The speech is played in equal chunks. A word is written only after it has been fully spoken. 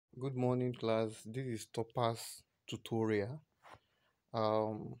Good morning, class. This is Topaz tutorial.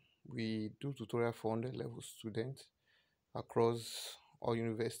 We do tutorial for 100 level students across all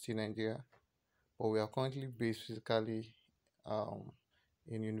university in Nigeria, but we are currently based physically um,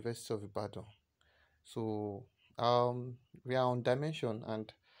 in University of Ibadan. So we are on dimension,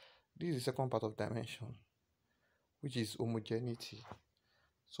 and this is the second part of dimension, which is homogeneity.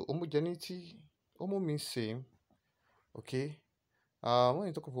 So homo means same. Okay. When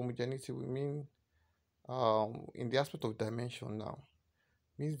you talk of homogeneity, we mean in the aspect of dimension now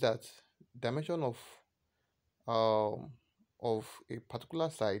means that dimension um of a particular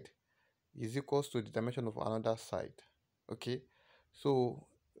side is equals to the dimension of another side. Okay, so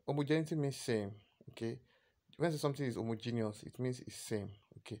homogeneity means same. Okay, when something is homogeneous, it means it's same.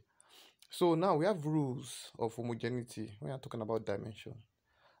 Okay, so now we have rules of homogeneity when we are talking about dimension.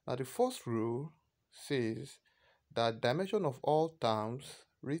 Now the first rule says that dimension of all terms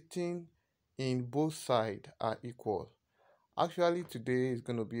written in both sides are equal. Actually, today is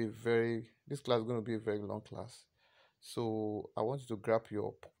going to be this class is going to be a very long class. So I want you to grab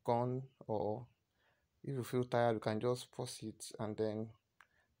your popcorn, or if you feel tired, you can just pause it and then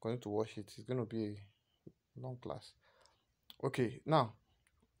continue to watch it. It's going to be a long class. Okay, now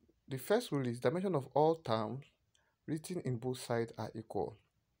the first rule is dimension of all terms written in both sides are equal.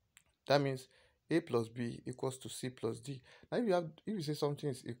 That means a plus b equals to c plus d. Now if you say something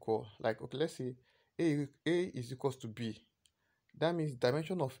is equal, like okay, let's say a is equals to b. That means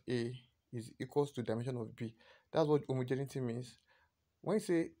dimension of A is equals to dimension of B. That's what homogeneity means. When you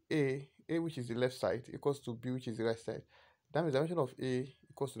say A which is the left side equals to B which is the right side, that means dimension of A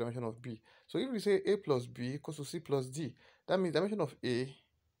equals to dimension of B. So if we say A plus B equals to C plus D, that means dimension of A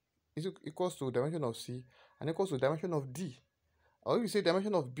is equals to dimension of C and equals to dimension of D. Or if you say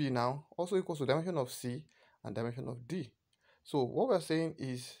dimension of B now also equals to dimension of C and dimension of D. So what we're saying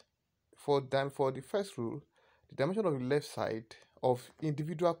is for the first rule, the dimension of the left side of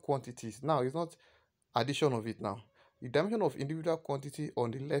individual quantities. Now it's not addition of it now. The dimension of individual quantity on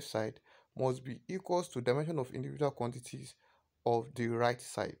the left side must be equals to dimension of individual quantities of the right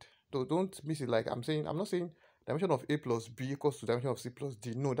side. So don't miss it. Like I'm not saying dimension of A plus B equals to dimension of C plus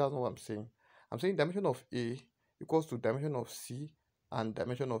D. No, that's not what I'm saying. I'm saying dimension of A equals to dimension of C and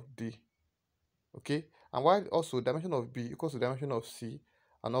dimension of D. Okay, and while also dimension of B equals to dimension of C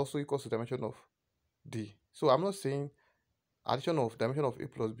and also equals to dimension of D. So I'm not saying addition of dimension of A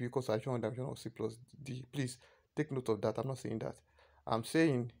plus B equals to addition of dimension of C plus D. Please take note of that. I'm not saying that. I'm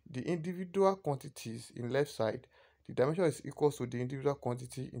saying the individual quantities in left side, the dimension is equals to the individual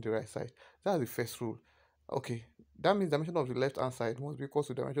quantity in the right side. That's the first rule. Okay, that means dimension of the left hand side must be equal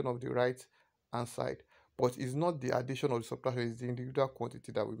to dimension of the right hand side. But it's not the addition or the subtraction, it's the individual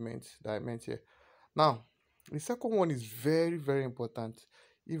quantity that I meant here. Now, the second one is very, very important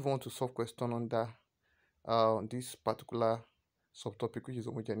if you want to solve question under this particular subtopic, which is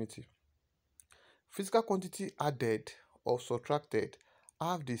homogeneity. Physical quantity added or subtracted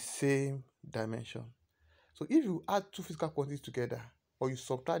have the same dimension. So if you add two physical quantities together or you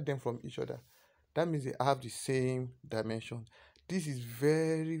subtract them from each other, that means they have the same dimension. This is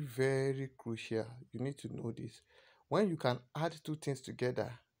very, very crucial. You need to know this. When you can add two things together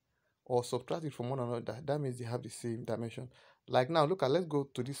or subtract it from one another, that means they have the same dimension. Like now, let's go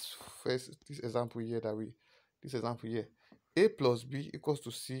to this example here this example here. A plus B equals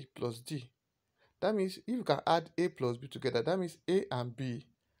to C plus D. That means if you can add A plus B together, that means A and B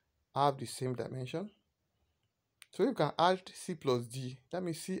have the same dimension. So if you can add C plus D, that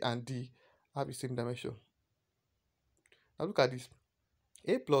means C and D have the same dimension. Now look at this.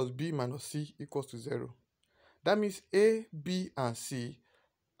 A plus B minus C equals to 0. That means A, B, and C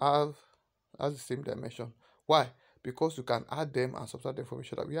have the same dimension. Why? Because you can add them and subtract them from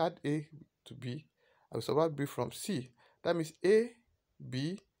each other. We add A to B and we subtract B from C. That means A,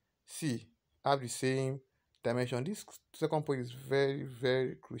 B, C have the same dimension. This second point is very,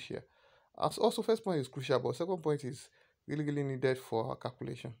 very crucial. Also, first point is crucial, but second point is really, really needed for our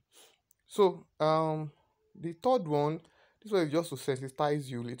calculation. So, the third one, this one is just to sensitize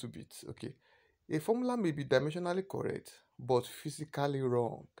you a little bit. Okay, a formula may be dimensionally correct, but physically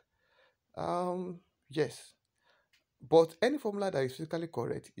wrong. Yes, but any formula that is physically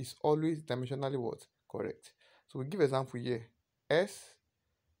correct is always dimensionally what? Correct. So we give example here. S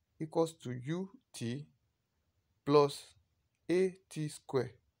equals to ut plus at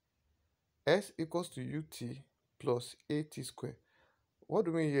square. S equals to ut plus at square. What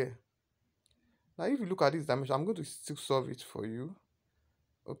do we mean here? Now if you look at this dimension, I'm going to still solve it for you.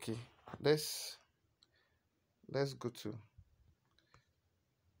 Okay, let's go to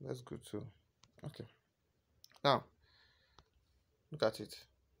okay, now look at it.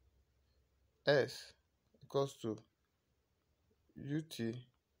 S equals to ut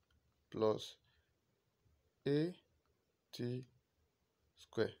plus at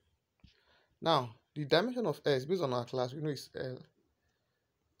square. Now, the dimension of S based on our class, we know is L.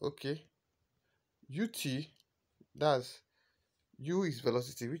 Okay. Ut, that's U is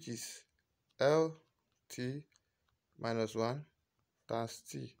velocity, which is Lt minus 1 times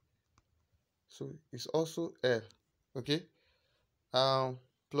T. So it's also L. Okay.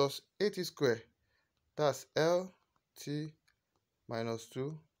 Plus at square, that's Lt minus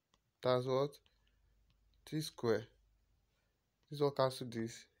 2 times what? T square. This will cancel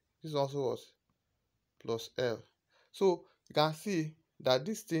this. This is also what? Plus L. So you can see that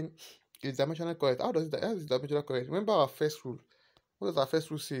this thing is dimensionally correct. How is dimensionally correct? Remember our first rule. What does our first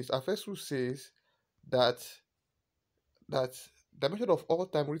rule say? Our first rule says that dimension of all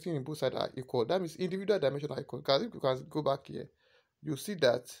time written in both sides are equal. That means individual dimension are equal. Because if you can go back here, you see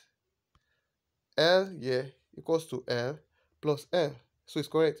that L here equals to L plus L. So it's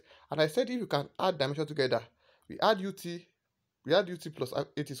correct. And I said if you can add dimension together, we add ut plus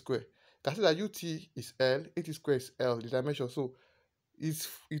at square. You can see that ut is L, at square is L, the dimension. So this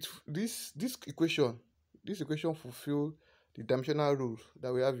equation fulfill the dimensional rule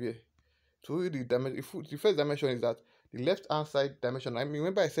that we have here. So the first dimension is that the left hand side dimension. I mean,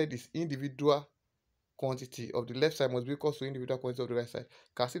 remember I said this individual quantity of the left side must be equal to individual quantity of the right side.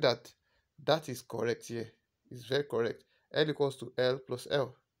 You can see that is correct here. It's very correct. L equals to L plus L.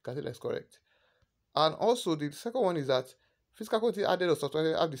 You can see that's correct. And also the second one is that physical quantity added or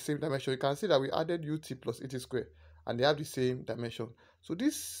subtracted have the same dimension. You can see that we added ut plus at square and they have the same dimension. So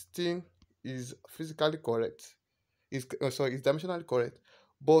this thing is physically correct. It's dimensionally correct,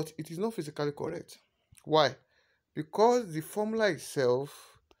 but it is not physically correct. Why? Because the formula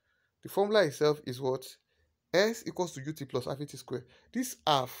itself is what? S equals to ut plus half at square. This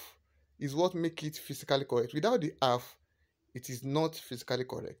half is what make it physically correct. Without the half, it is not physically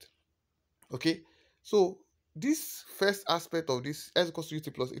correct. Okay, so this first aspect of this S equals to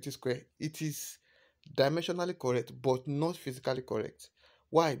ut plus at square, it is dimensionally correct but not physically correct.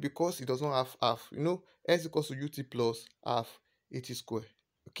 Why? Because it does not have half. You know, S equals to ut plus half at square.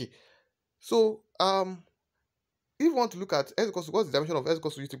 Okay, so if you want to look at S equals to, what's the dimension of S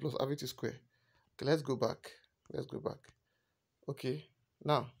equals to ut plus half at square? Okay, let's go back. Okay,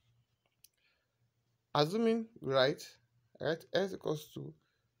 now assuming we write S equals to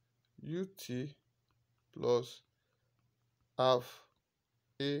ut plus half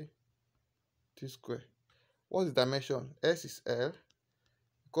a t square. What's the dimension? S is L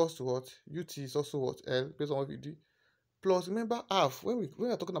equals to what? Ut is also what? L based on what we do. Plus remember half. When we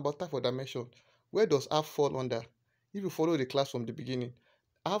are talking about type of dimension, where does half fall under? If you follow the class from the beginning,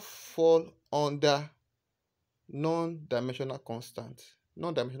 half fall under non-dimensional constant.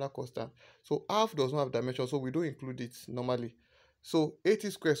 So half does not have dimension, so we don't include it normally. So at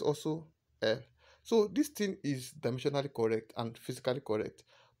square is also L. So this thing is dimensionally correct and physically correct.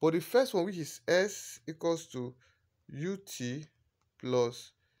 But the first one, which is S equals to ut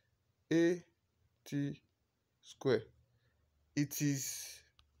plus at square, it is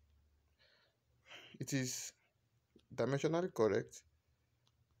dimensionally correct.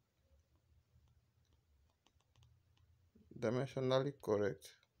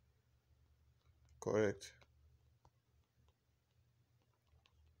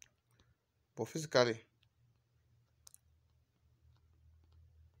 But physically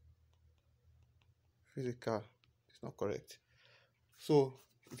it's not correct. So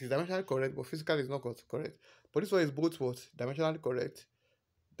it is dimensionally correct, but physically is not correct. But this one is both what? Dimensionally correct,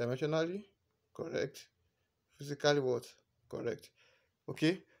 physically what? Correct.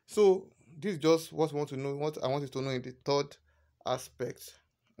 Okay, so this is just what we want to know, what I want you to know in the third aspect.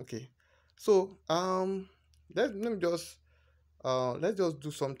 Okay, so let's just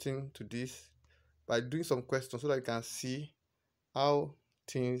do something to this by doing some questions so that you can see how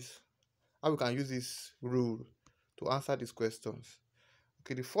we can use this rule to answer these questions.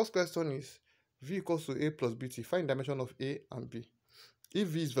 Okay, the first question is v equals to a plus bt. Find dimension of a and b if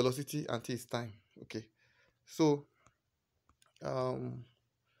v is velocity and t is time. Okay, so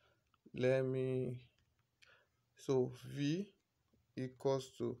v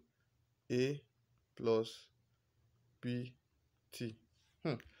equals to a plus bt.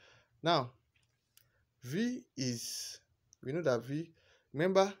 Now v is, we know that v,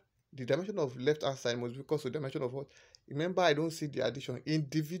 remember the dimension of left hand side must be equal to the dimension of what? Remember, I don't see the addition.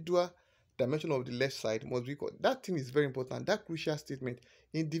 Individual dimension of the left side must be equal. That thing is very important, that crucial statement.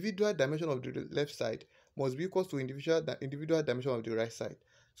 Individual dimension of the left side must be equal to individual dimension of the right side.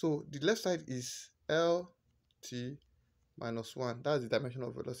 So the left side is Lt minus 1. That's the dimension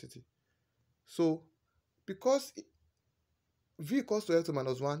of velocity. So because v equals to L2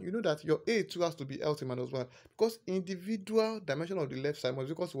 minus 1, you know that your A too has to be L2 minus 1, because individual dimension of the left side must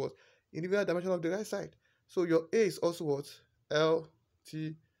be equal to what? Individual dimension of the right side. So your A is also what?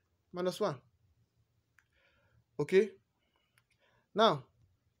 LT minus 1. Okay? Now,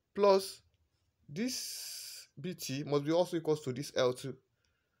 plus this BT must be also equals to this L2.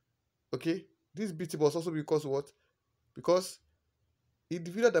 Okay? This BT must also be equals to what? Because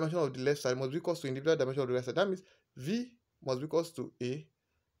individual dimension of the left side must be equals to individual dimension of the right side. That means V must be equals to A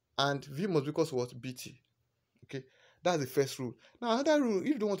and V must be equals to what? BT. Okay? That's the first rule. Now, another rule, if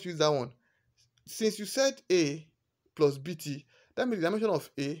you don't want to use that one, since you said A plus BT, that means the dimension of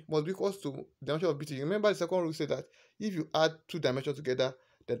A must be equals to the dimension of BT. Remember the second rule said that if you add two dimensions together,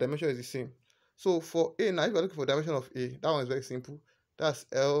 the dimension is the same. So for A now, if you're looking for dimension of A, that one is very simple. That's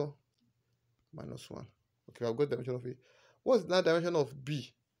L minus 1. Okay, I've got dimension of A. What's the dimension of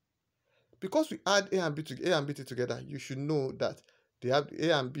B? Because we add A and BT together, you should know that they have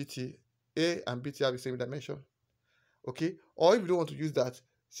A and BT have the same dimension. Okay, or if you don't want to use that,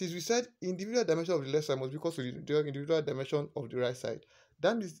 since we said individual dimension of the left side must be equal to the individual dimension of the right side,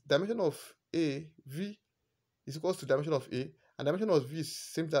 that means dimension of A, V, is equal to dimension of A, and dimension of V is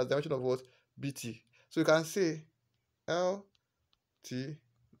same as dimension of what? BT. So you can say LT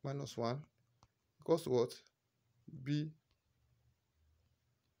minus 1 equals to what?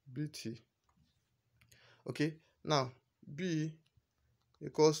 BT. Okay, now B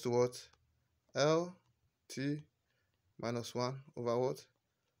equals to what? LT minus 1 over what?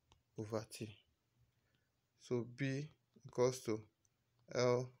 Over T. So B equals to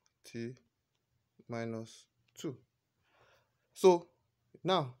LT minus 2. So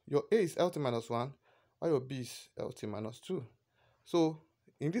now your A is LT minus 1, while your B is LT minus 2. So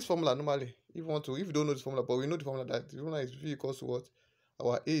in this formula, normally, if you don't know this formula, but we know the formula, that the formula is V equals to what?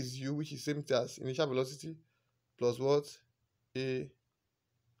 Our A is U, which is same as initial velocity, plus what? A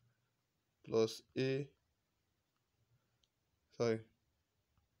plus A,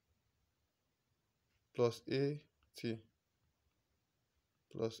 plus AT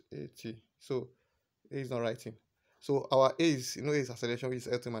plus AT. So A is not writing. So our A is, A is acceleration, which is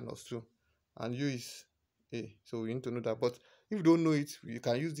LT minus 2, and U is A. So we need to know that. But if you don't know it, you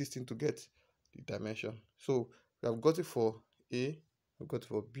can use this thing to get the dimension. So we have got it for A, we've got it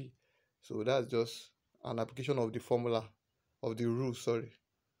for B. So that's just an application of the formula, of the rule, sorry.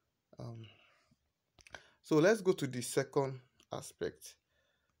 So let's go to the second aspect.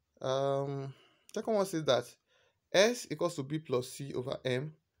 Second one says that S equals to B plus C over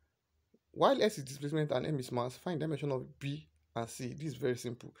M. While S is displacement and M is mass, find dimension of B and C. This is very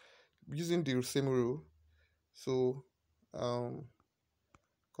simple. Using the same rule. So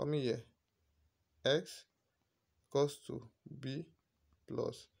coming here, X equals to B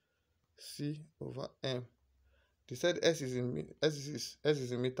plus C over M. They said S is in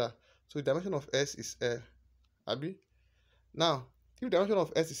meter. So the dimension of S is L. Abi? Now, if the dimension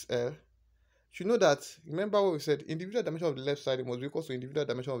of S is L, you know that, remember what we said, individual dimension of the left side must be equal to individual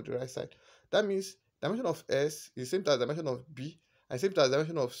dimension of the right side. That means dimension of S is same as dimension of B and same as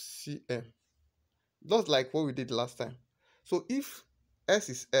dimension of CM. Just like what we did last time. So if S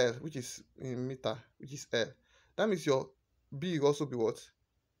is L, which is in meter, which is L, that means your B will also be what?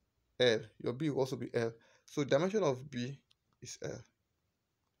 L. Your B will also be L. So dimension of B is L.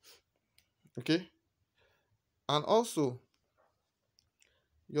 Okay? And also,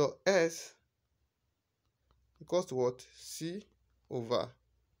 your S equals to what? C over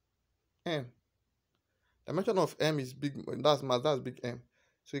M. Dimension of M is big, that's mass, that's big M.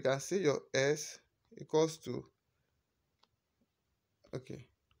 So you can say your S equals to,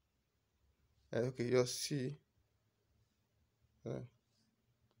 your C.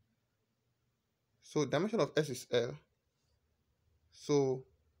 So dimension of S is L. So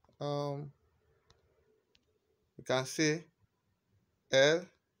you can say L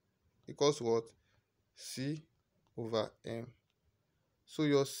equals to what? C over M. So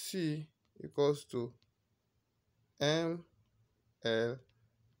your C equals to M L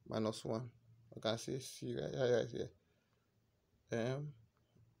minus 1. I can say C right here. M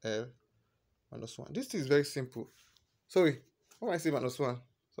L minus 1. This is very simple. Sorry, what am I saying minus 1?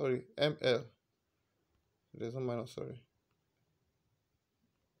 Sorry, ML. There's no minus, sorry.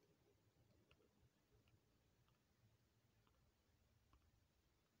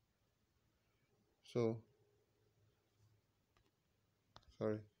 So,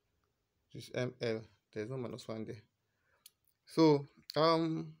 sorry, this ML. There's no minus 1 there. So, what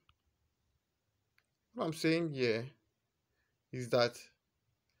I'm saying here is that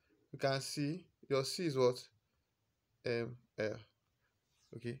you can see your C is what? ML.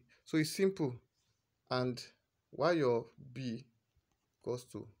 Okay, so it's simple. And why your B equals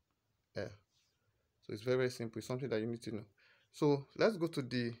to L. So it's very, very simple. It's something that you need to know. So let's go to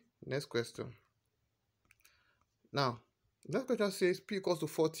the next question. Now, the next question says P equals to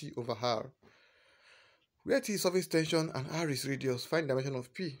 4T over R, where T is surface tension and R is radius. Find the dimension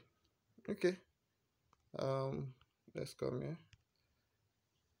of P. Okay. Let's come here.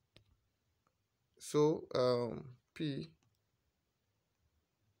 So P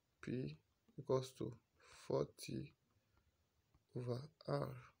equals to 4T over R.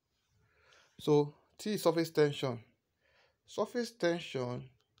 So T is surface tension. Surface tension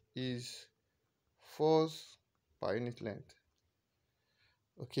is force per unit length.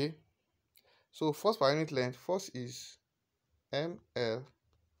 Okay, so force per unit length, force is ml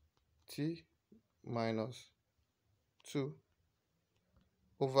t minus 2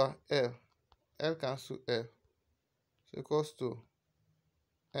 over l cancel l, so equals to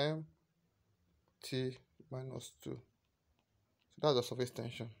m t minus 2. So that's the surface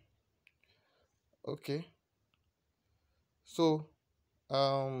tension. Okay, so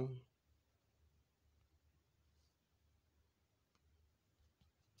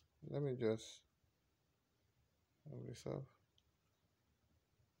let me just resolve.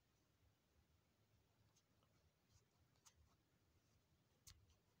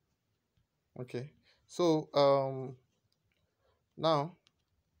 Okay, so now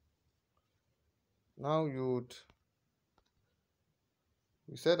you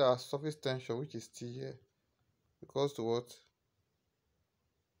said our surface tension, which is T here, equals to what?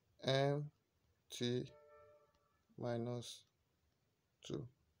 Mt minus 2.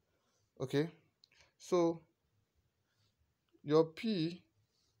 Okay, so your P,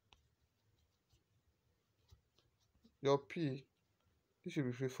 this should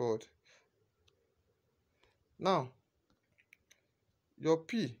be straightforward. Now, your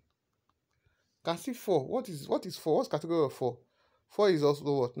P can see 4. What is 4? What's category of 4? 4 is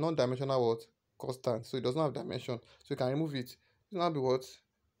also what? Non-dimensional what? Constant. So it does not have dimension. So you can remove it. It will now be what?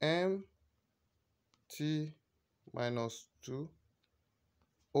 Mt minus 2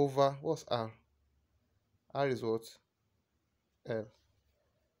 over, what's R? R is what? L.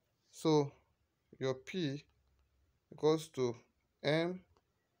 So your P equals to ml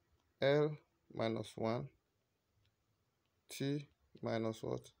minus 1 T minus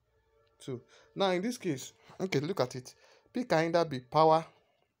what? 2. Now in this case, okay, look at it. P can either be power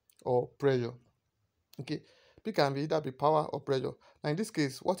or pressure. Okay, P can either be power or pressure. Now in this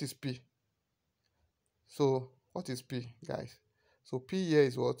case, what is P? So what is P, guys? So P here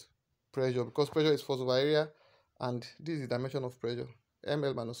is what? Pressure, because pressure is force over area, and this is the dimension of pressure,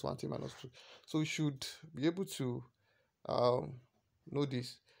 ml minus 1 T minus 2. So we should be able to know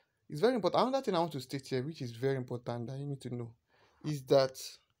this. It's very important. Another thing I want to state here, which is very important that you need to know, is that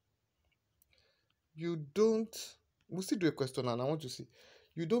you don't, we'll still do a question and I want to see,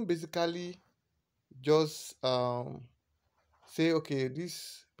 you don't basically just say, okay,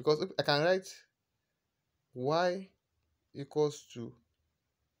 this, because I can write y equals to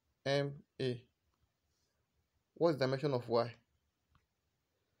ma. What's the dimension of y?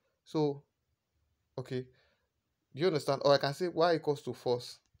 So, okay, do you understand? Or I can say y equals to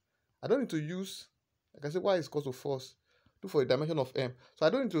force. I don't need to use, I can say y is equals to force, do for the dimension of m. So I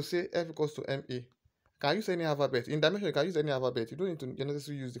don't need to say f equals to ma. Can use any alphabet. In dimension, you can use any alphabet. You don't need to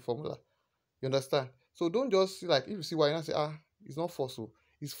necessarily use the formula. You understand? So don't just see, like, if you see y, you not say, it's not force, so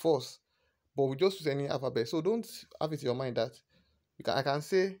it's force. But we just use any alphabet. So don't have it in your mind that I can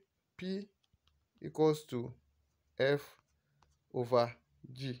say P equals to F over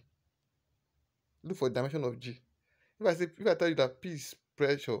G. Look for the dimension of G. If I tell you that P is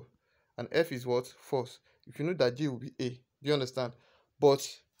pressure and F is what? Force. If you know that G will be A. Do you understand? But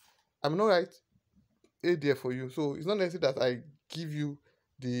I'm not write A there for you. So it's not necessary that I give you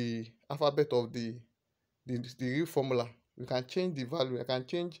the alphabet of the real formula. You can change the value. I can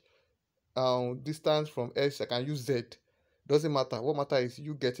change distance from S. I can use Z. Doesn't matter. What matters is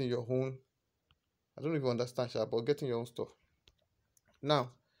you getting your own. I don't even understand, but getting your own stuff.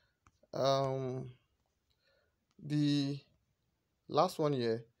 Now, the last one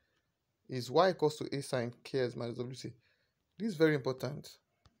here is y equals to a sine kx minus wc. This is very important.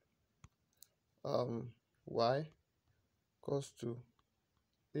 Y equals to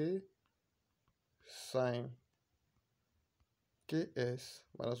a sine ks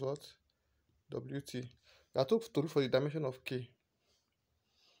minus what? Wt. We are told to look for the dimension of k.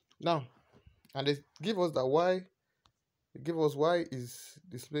 Now, and they give us that y, y is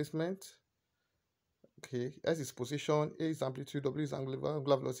displacement, okay, s is position, a is amplitude, w is angular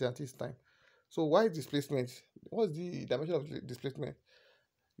velocity, and t is time. So y is displacement. What's the dimension of the displacement?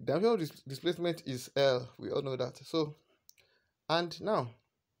 The dimension of this displacement is L. We all know that. So, and now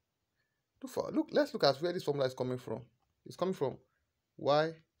let's look at where this formula is coming from. It's coming from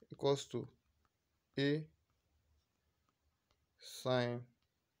y equals to a sine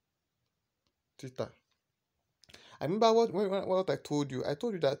theta. I remember what I told you. I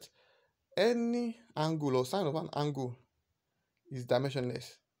told you that any angle or sine of an angle is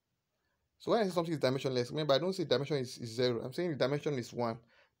dimensionless. So when I say something is dimensionless, remember I don't say dimension is 0. I'm saying the dimension is 1.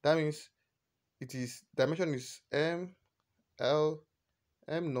 That means dimension is m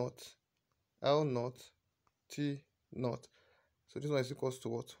naught l naught t naught. So this one is equals to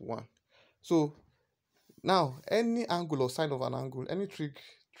what? 1. So now any angle or sine of an angle, any trig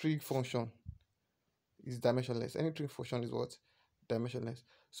function is dimensionless. Any trig function is what? Dimensionless.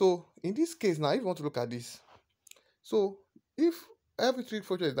 So in this case now, if you want to look at this, so if every trig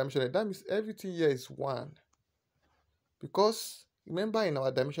function is dimensionless, that means everything here is 1. Because remember in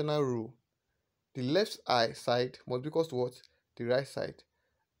our dimensional rule, the left side must be equal to what? The right side.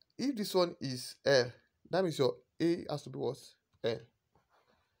 If this one is L, that means your A has to be what? L.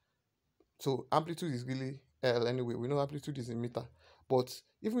 So amplitude is really L anyway. We know amplitude is in meter. But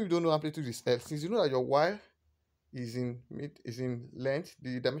even if you don't know amplitude is L, since you know that your Y is in length,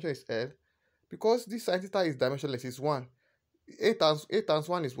 the dimension is L. Because this sine theta is dimensionless, it's 1. A times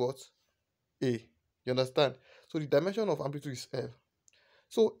 1 is what? A. You understand? So the dimension of amplitude is L.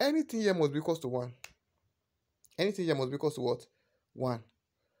 So anything here must be equal to 1. Anything here must be equal to what? 1.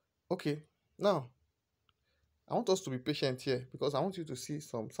 Okay. Now, I want us to be patient here because I want you to see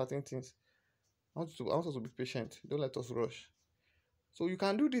some certain things. I want us to be patient. Don't let us rush. So you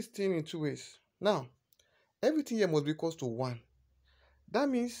can do this thing in 2 ways. Now, everything here must be equal to 1. That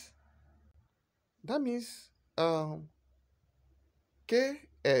means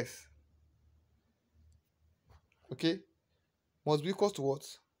Ks, okay, must be equal to what?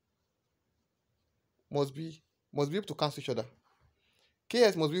 Must be able to cancel each other.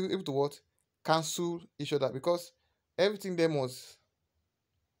 Ks must be able to what? Cancel each other, because everything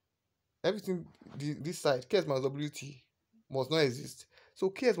this side, Ks minus Wt, must not exist. So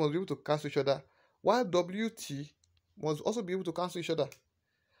Ks must be able to cancel each other, while Wt must also be able to cancel each other.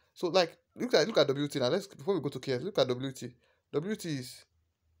 So like look at Wt now. Before we go to Ks, look at Wt. Wt is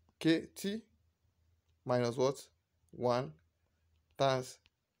Kt minus what? 1 times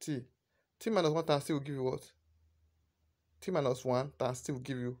T. T minus 1 times T will give you what? T minus 1 times T will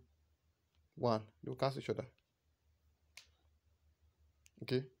give you 1. They will cancel each other.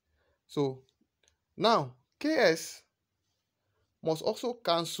 Okay. So now Ks must also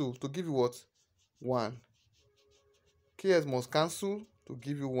cancel to give you what? 1. Ks must cancel to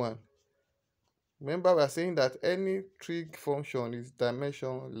give you 1. Remember, we are saying that any trig function is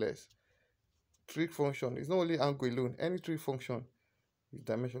dimensionless. Trig function is not only angle alone. Any trig function is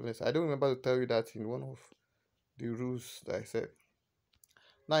dimensionless. I don't remember to tell you that in one of the rules that I said.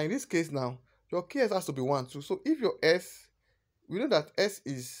 Now in this case now, your Ks has to be 1 too. So if your S, we know that S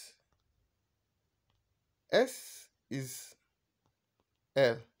is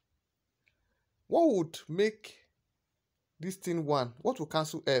L. What would make this thing 1? What will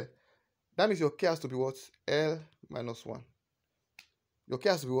cancel L? That means your K has to be what? L minus 1. Your K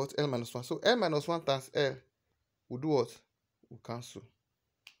has to be what? L minus 1. So L minus 1 times L will do what? Will cancel.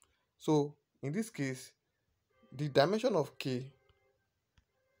 So in this case, the dimension of K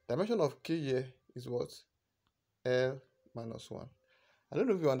here is what? L minus 1. I don't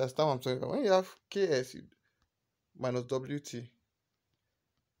know if you understand what I'm talking about. When you have Ks minus Wt,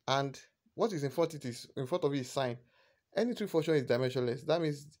 and what is in front of it is sine. Any trig function is dimensionless. That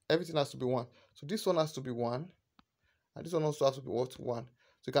means everything has to be 1. So this one has to be 1, and this one also has to be what? 1. So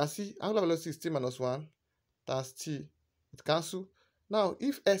you can see angular velocity is T minus 1 times T. It cancel. Now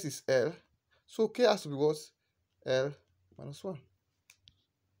if S is L, so K has to be what? L minus 1.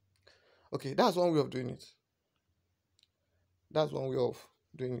 Okay, that's one way of doing it. That's one way of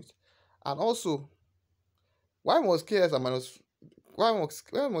doing it. And also, why must dimension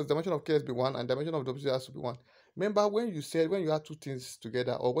of Ks be 1 and dimension of W has to be 1? Remember when you add two things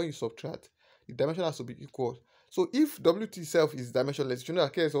together, or when you subtract, the dimension has to be equal. So if Wt itself is dimensionless, you know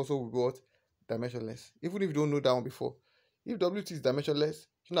that Ks also will be what? Dimensionless. Even if you don't know that one before. If Wt is dimensionless,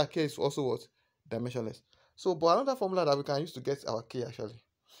 you know that K is also what? Dimensionless. So, but another formula that we can use to get our K actually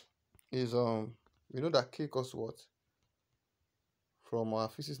is we know that K equals what? From our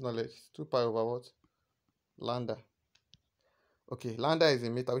physics knowledge, 2 pi over what? Lambda. Okay, lambda is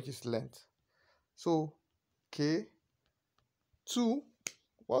in meter, which is length. So K 2.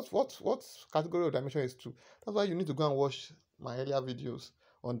 What category of dimension is 2? That's why you need to go and watch my earlier videos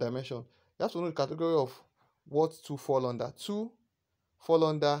on dimension. You have to know the category of what 2 fall under. 2 fall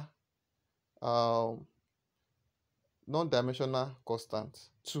under um non-dimensional constant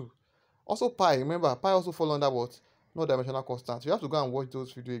 2. Also pi, remember pi also fall under what? Non-dimensional constant. You have to go and watch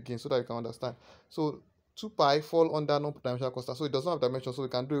those videos again so that you can understand. So 2 pi fall under non-dimensional constant, so it does not have dimension, so we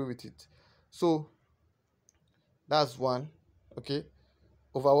can do it with it. So that's one. Okay,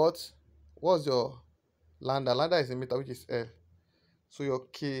 over what? What's your lambda? Lambda is a meter, which is L. So your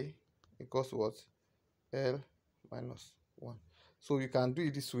k equals to what? L minus 1. So you can do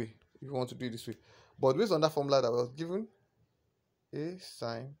it this way if you want to do it this way. But based on that formula that was given, A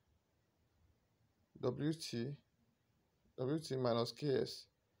sine WT minus KS,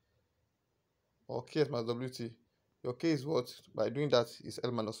 or KS minus WT. Your K is what? By doing that is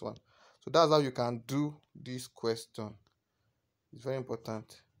L minus 1. So that's how you can do this question. It's very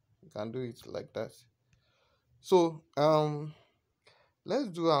important. You can do it like that. So let's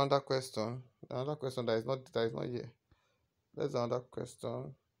do another question. Another question that is not here. Let's do another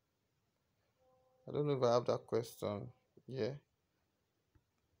question. I don't know if I have that question here.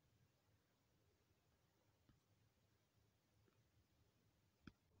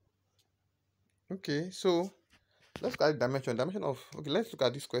 Okay, so let's look at the dimension. Dimension of, okay, let's look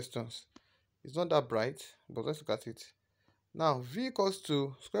at these questions. It's not that bright, but let's look at it. Now, V equals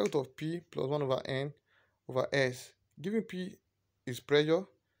to square root of P plus 1 over N over S. Given P is pressure,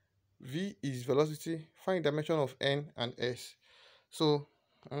 V is velocity, find dimension of N and S. So,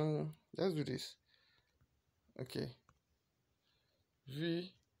 let's do this. Okay. V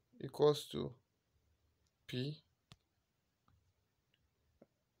equals to P,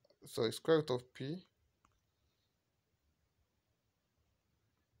 so square root of P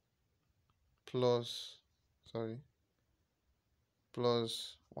plus,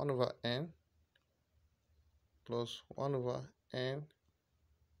 plus 1 over N plus 1 over N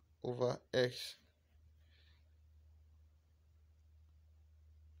over X.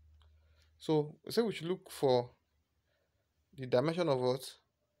 So say we should look for the dimension of what?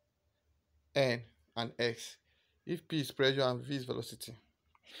 N and X, if P is pressure and V is velocity.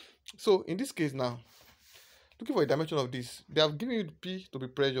 So in this case now, looking for the dimension of this, they have given you P to be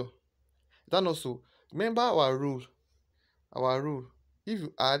pressure. Is that not so? Remember our rule. If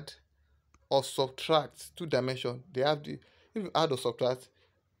you add or subtract two dimensions, they have the, if you add or subtract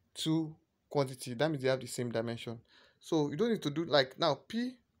two quantity, that means they have the same dimension. So you don't need to do like now.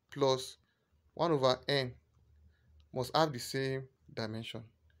 P plus 1 over N must have the same dimension.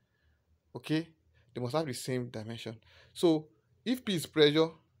 Okay, they must have the same dimension. So if P is pressure,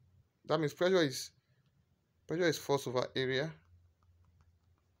 that means pressure is force over area,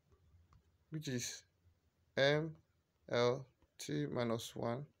 which is MLT minus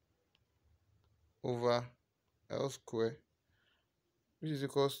 1 over L square, which is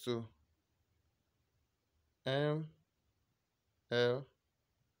equals to ML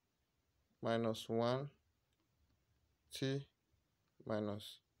minus 1 T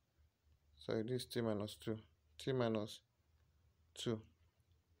minus, sorry, this T minus 2, T minus 2.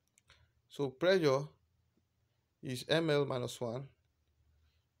 So pressure is ML minus 1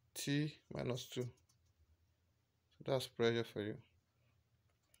 T minus 2. So that's pressure for you.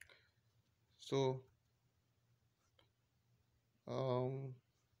 So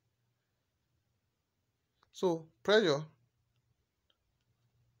pressure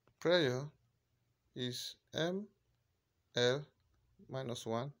is ML minus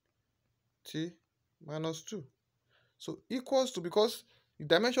 1 T minus 2. So equals to, because the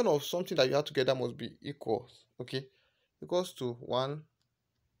dimension of something that you have together must be equals, okay, equals to 1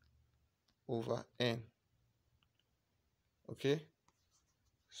 over N. Okay,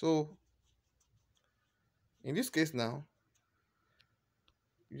 so in this case now,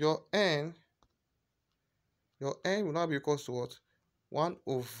 your N will now be equals to what? 1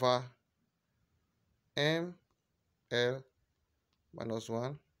 over ML minus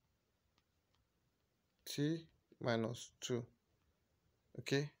 1 T minus 2.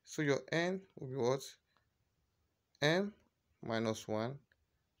 Okay, so your N will be what? M minus 1,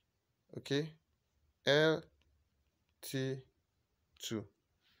 okay, L T 2.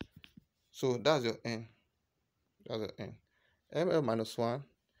 So that's your N. That's your N. ML minus 1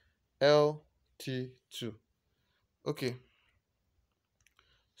 L T 2. Okay,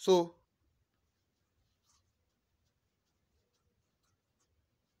 so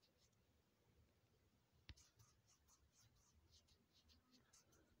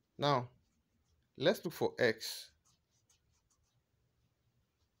now let's look for X.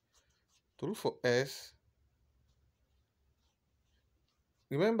 To look for S,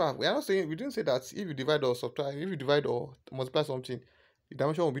 remember, we are not saying, we didn't say that if you divide or subtract, if you divide or multiply something, the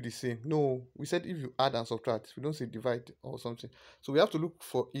dimension will be the same. No, we said if you add and subtract, we don't say divide or something. So we have to look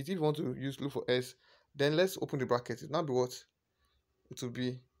for it. If you want to look for s, then let's open the bracket. It now be what? It will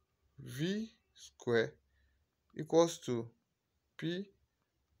be v square equals to p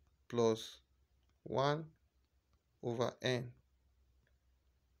plus 1 over n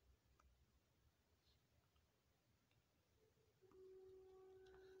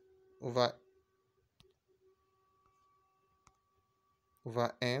over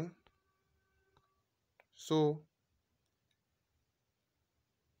n. So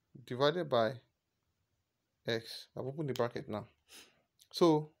divided by x. I've opened the bracket now.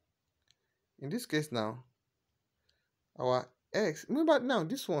 So in this case now, our x, remember now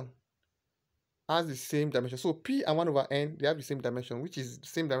this one has the same dimension. So p and 1 over n, they have the same dimension, which is the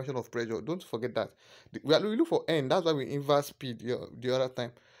same dimension of pressure. Don't forget that. We look for n, that's why we inverse p the other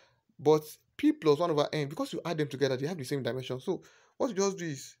time. But p plus 1 over n, because you add them together, they have the same dimension. So what you just do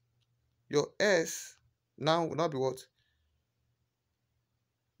is your s now will now be what?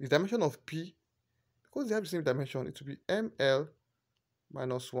 The dimension of p, because they have the same dimension, it will be ml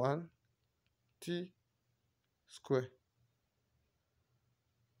minus 1 t square.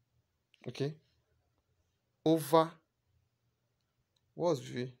 Okay, over what's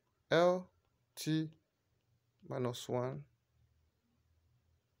v? L t minus 1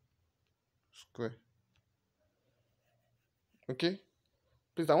 square. Okay,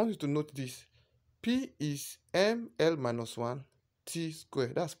 please, I want you to note this. P is ml minus 1 t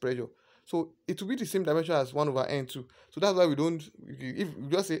square. That's pressure. So it will be the same dimension as 1 over n too. So that's why we don't, if you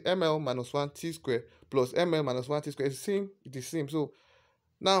just say ml minus 1 t square plus ml minus 1 t square, it's the same, it's the same. So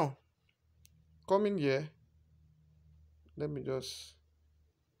now, coming here, let me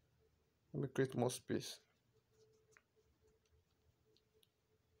create more space.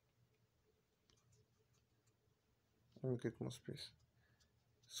 Let me create more space.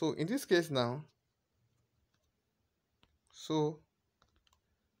 So in this case now, so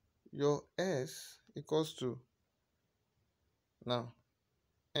your s equals to now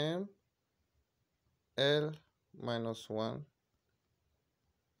m l minus 1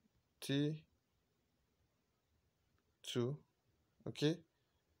 t 2, okay,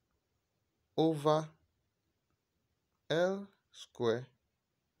 over l square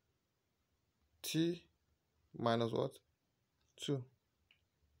t minus what? 2.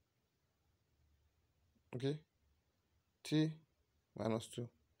 Okay, t minus 2.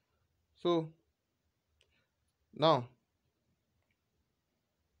 So now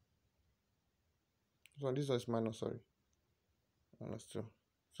this one is minus, sorry, minus 2.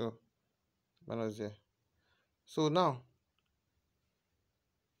 So minus there. So now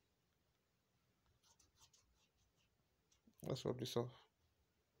let's rub this off.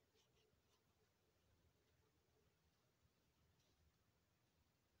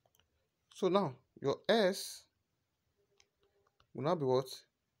 So now your s will now be what?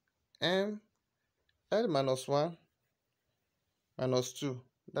 M L minus 1 minus 2.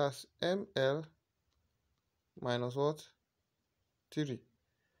 That's ml minus what? 3.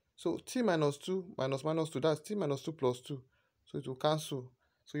 So t minus 2 minus minus 2, that's t minus 2 plus 2. So it will cancel.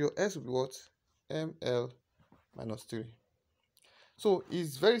 So your s will be what? ml minus 3. So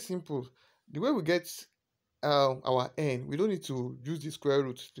it's very simple. The way we get our n, we don't need to use the square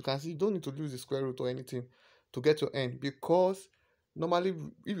root. You can see you don't need to use the square root or anything to get your n, because normally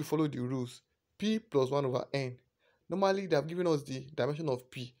if you follow the rules, p plus 1 over n, normally they have given us the dimension of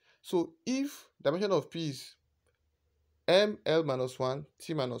p. So if dimension of p is ml minus 1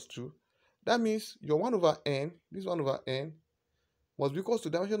 t minus 2, that means your 1 over n, this 1 over n, must be equal to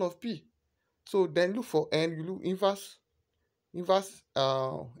dimension of p. So then look for n, you look inverse of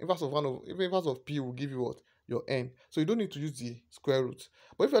 1 over inverse of p will give you what? Your n. So you don't need to use the square root.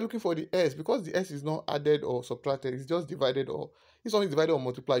 But if you're looking for the s, because the s is not added or subtracted, it's just divided, or if something is divided or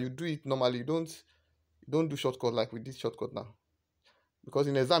multiplied, you do it normally. You don't do shortcut like with this shortcut now. Because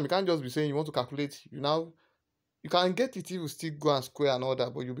in exam, you can't just be saying you want to calculate. You can get it if you still go and square and all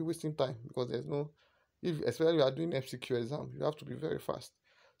that, but you'll be wasting time, because there's no, especially you are doing MCQ exam, you have to be very fast.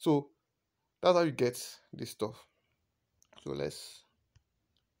 So that's how you get this stuff. So let's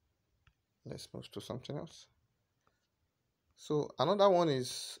move to something else. So another one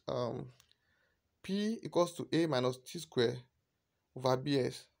is P equals to A minus T square over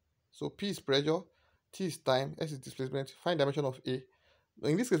BS. So P is pressure, T is time, S is displacement. Find dimension of A.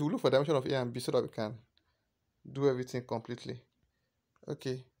 In this case, we'll look for dimension of A and B so that we can do everything completely.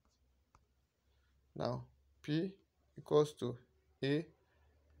 Okay. Now P equals to A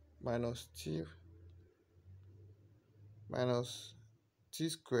minus T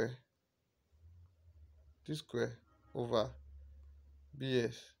square over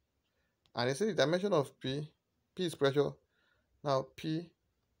bs. And they say the dimension of p is pressure. Now p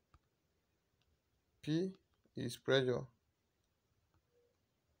is pressure,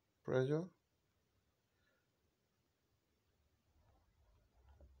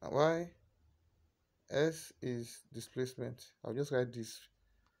 and s is displacement. I'll just write this,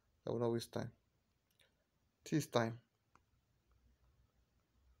 I will not waste time. T is time.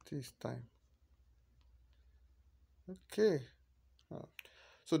 Okay.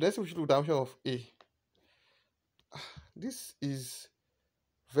 So let's see, we should do dimension of a. This is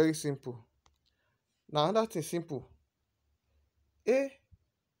very simple. Now another thing simple. A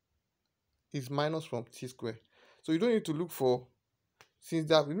is minus from t square. So you don't need to look for, since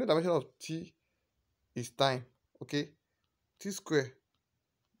that we know the dimension of t is time. Okay. T square.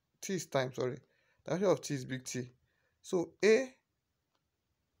 T is time, sorry. The dimension of t is big T. So A,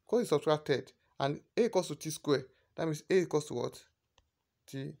 because it's subtracted, and A equals to t square. That means A equals to what?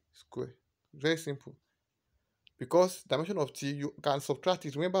 T square. Very simple. Because dimension of t, you can subtract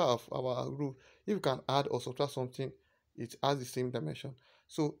it. Remember our rule. If you can add or subtract something, it has the same dimension.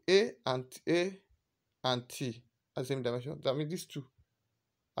 So A and T has the same dimension. That means these two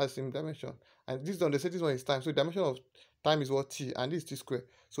has the same dimension. And this one, they say this one is time. So the dimension of time is what? T, and this is t square.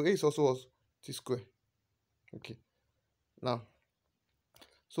 So A is also what? T square. Okay. Now,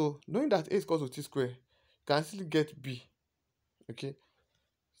 so knowing that A is equal to t square, you can still get B. Okay.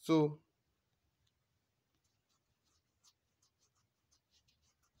 So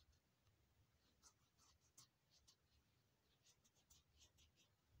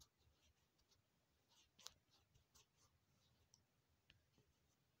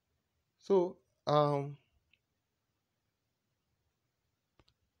so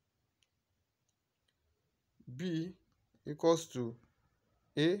B equals to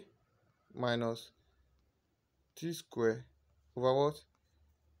A minus t square over what?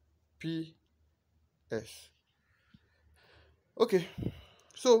 PS. Okay,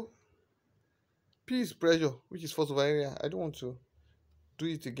 so P is pressure, which is force over area. I don't want to do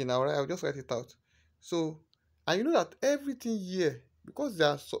it again. I'll just write it out. So, and you know that everything here, because they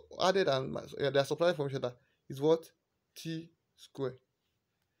are added and they are supplied from each other, is what? T square.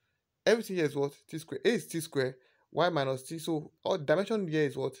 Everything here is what? T square. A is t square, y minus t. So all dimension here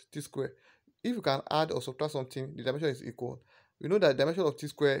is what? T square. If you can add or subtract something, the dimension is equal. We know that dimension of t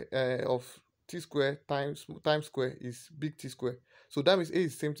square times square is big T square. So that means A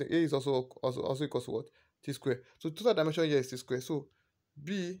is the same thing. A is also equals to what? T square. So total dimension here is T square. So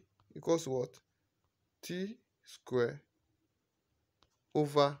B equals to what? T square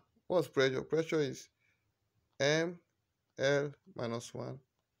over, what's pressure? Pressure is M L minus 1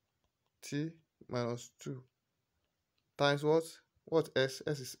 T minus 2 times what? What S?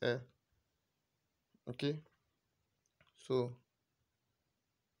 S is L. Okay. So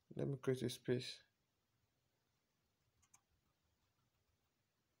let me create a space.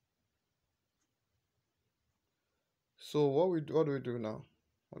 So what do we do now?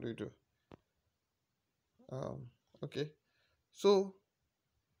 What do we do? Okay. So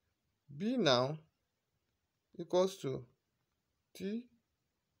B now equals to T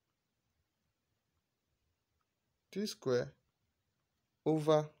square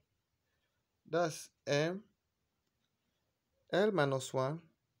over, that's M L minus 1,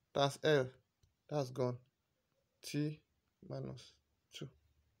 that's L, that's gone, T minus 2.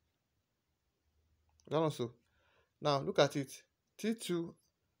 That also. Now look at it. T2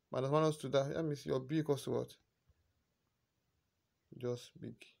 minus 2, that means your B equals to what? Just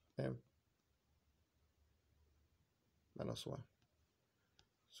big M minus 1.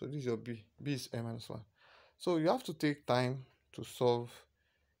 So this is your B. B is M minus 1. So you have to take time to solve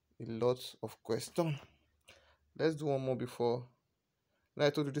a lot of questions. Let's do one more before. Now I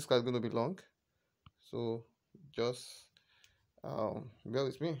told you this class is going to be long. So just bear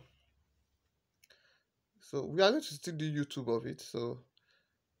with me. So we are going to still do YouTube of it. So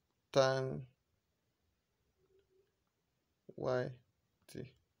tan yt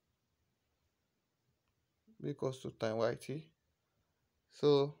equals to tan yt.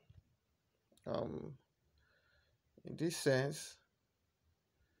 So in this sense,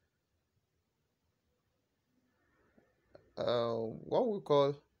 what we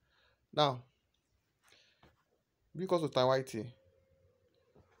call now b equals to tan yt.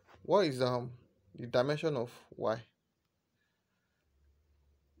 What is the dimension of y?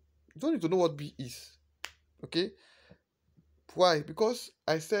 You don't need to know what b is. Okay. Why? Because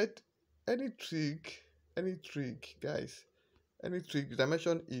I said any trig, guys, any trig, the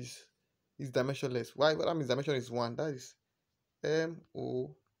dimension is dimensionless. Why? That means dimension is 1. That is MOLOTO.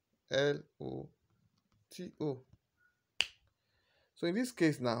 So in this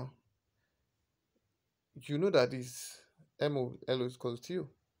case now, you know that this MO LO is equal to TO.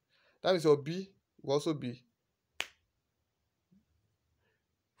 That means your B will also be,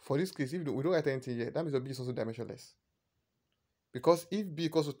 for this case, if we don't write anything here, that means your B is also dimensionless. Because if B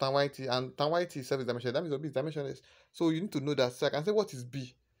equals to tan yt and tan yt itself is dimensionless, that means your B is dimensionless. So you need to know that. So I can say, what is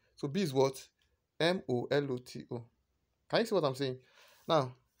B? So B is what? MOLOTO. Can you see what I'm saying?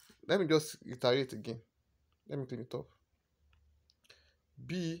 Now, let me just iterate again. Let me clean it up.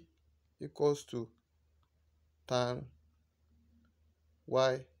 B equals to tan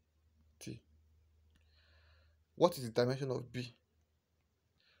yt. What is the dimension of B?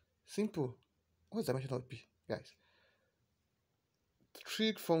 Simple. What is the dimension of B, guys?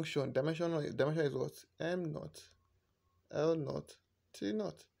 Trig function dimension is what? M naught, L naught, T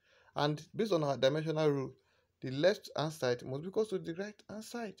naught. And based on our dimensional rule, the left hand side must be equal to the right hand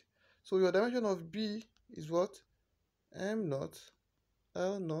side. So your dimension of B is what? M naught,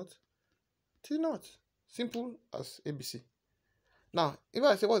 L naught, T naught. Simple as ABC. Now, if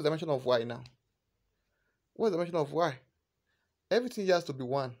I say what's the dimension of Y now? What's the dimension of Y? Everything here has to be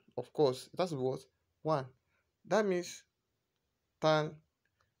 1. Of course, it has to be what? 1. That means tan,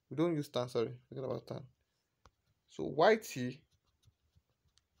 we don't use tan, sorry, forget about tan. So YT,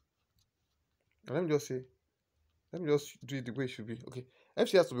 let me just do it the way it should be. Okay,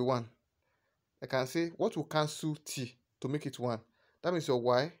 MC has to be 1. I can say what will cancel T to make it 1. That means your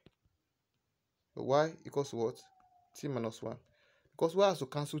Y equals to what? T minus 1. Because Y has to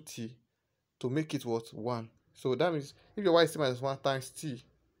cancel T to make it what? 1. So that means if your Y is T minus 1 times T,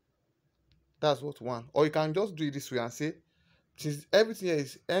 that's what? 1. Or you can just do it this way and say, since everything here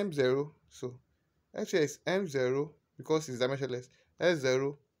is M0, so everything here is M0 because it's dimensionless,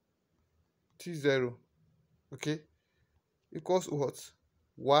 S0, T0, okay, equals what?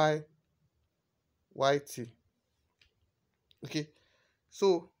 YT. Okay,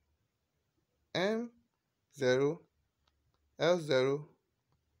 so M0, L0,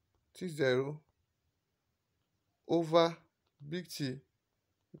 T0 over big T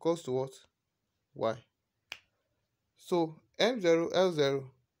equals to what? Y. So M0, L0,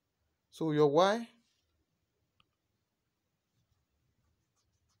 so your Y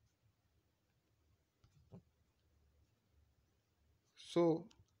so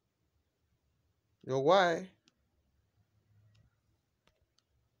your Y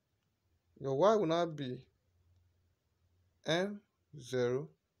will not be M0,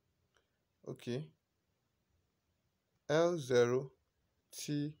 okay, L0,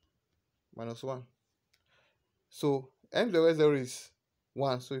 T minus 1. So M0, L0 is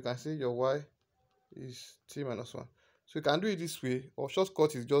 1, so you can say your Y is T minus 1. So you can do it this way, or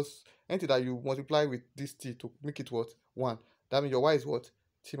shortcut is just anything that you multiply with this T to make it what? 1. That means your Y is what?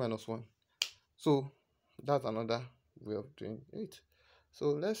 T minus 1. So that's another way of doing it. So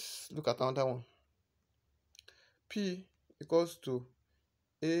let's look at another one. P equals to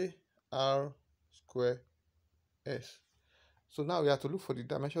AR square S. So now we have to look for the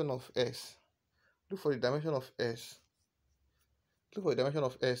dimension of S. Look for the dimension of S. Look for the dimension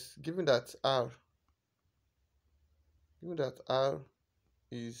of S, given that R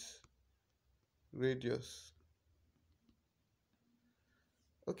is radius.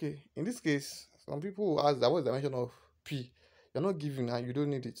 Okay, in this case, some people will ask that what's the dimension of P? You're not given and you don't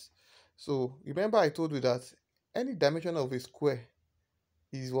need it. So remember I told you that any dimension of a square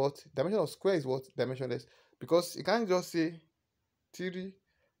is what? Dimension of square is what? Dimensionless. Because you can't just say 3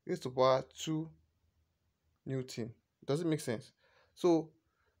 raised to power 2 Newton. It doesn't make sense. So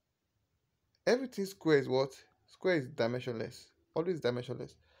everything square is what? Square is dimensionless. Always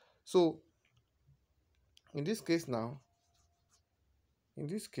dimensionless. So in this case now,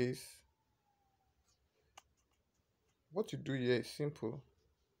 what you do here is simple.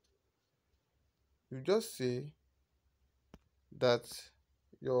 You just say that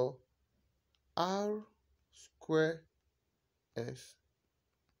your R square S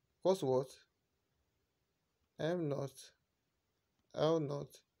equals what? M naught, L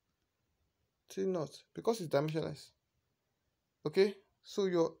naught, T naught, because it's dimensionless. Okay, so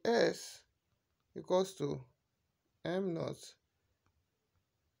your S equals to M naught,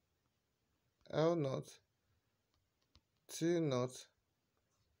 L naught, T naught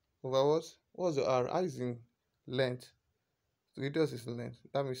over what? What's the R? R is in length. The radius is in length.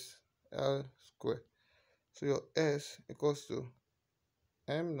 That means L square. So your S equals to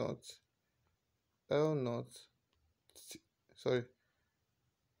M naught, L naught,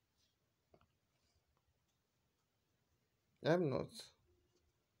 M naught,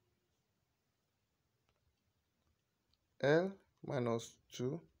 L minus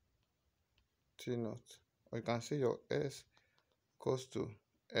 2 T naught. Or you can say your S equals to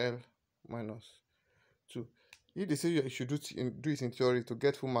L minus 2. If they say you should do it in theory to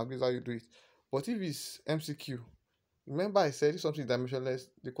get full mark, this is how you do it. But if it's MCQ, remember I said if something is dimensionless,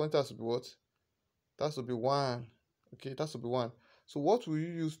 the quantity has to be what? That has to be 1. Okay, that has to be 1. So what will you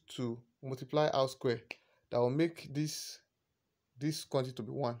use to multiply R square that will make this quantity to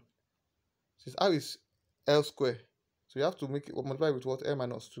be 1? Since R is L square, so you have to make it multiply with what? L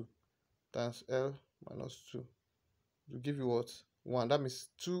minus 2 times L minus 2 to give you what? 1. That means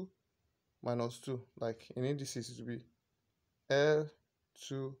 2 minus 2. Like in indices, it will be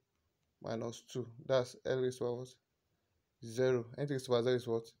L2 minus 2. That's L raised to what? 0. Anything raised to 0 is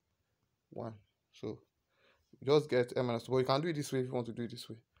what? 1. So just get L minus 2. But you can do it this way if you want to do it this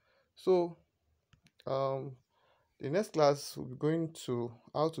way. So the next class will be going to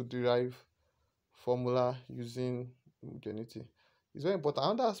how to derive formula using homogeneity. It's very important.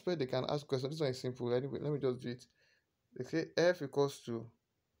 Another aspect they can ask questions. This one is simple. Anyway, let me just do it. They say F equals to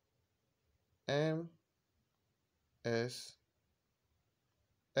M S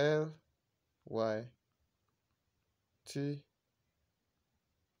L Y T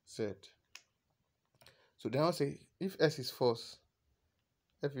Z. So then I'll say if S is false,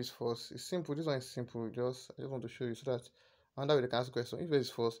 F is false. It's simple. This one is simple. I just want to show you so that another way they can ask question. If S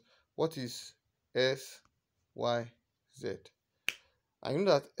is false, what is S, Y, Z? And you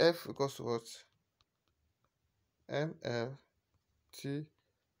know that F equals to what? M L T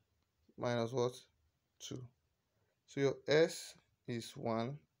minus what? 2. So your S is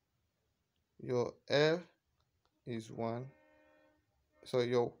 1, your L is 1, so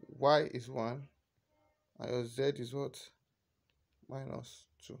your Y is 1, and your Z is what? Minus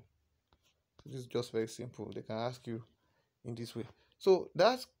 2. This is just very simple. They can ask you in this way. So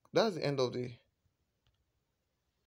that's the end of the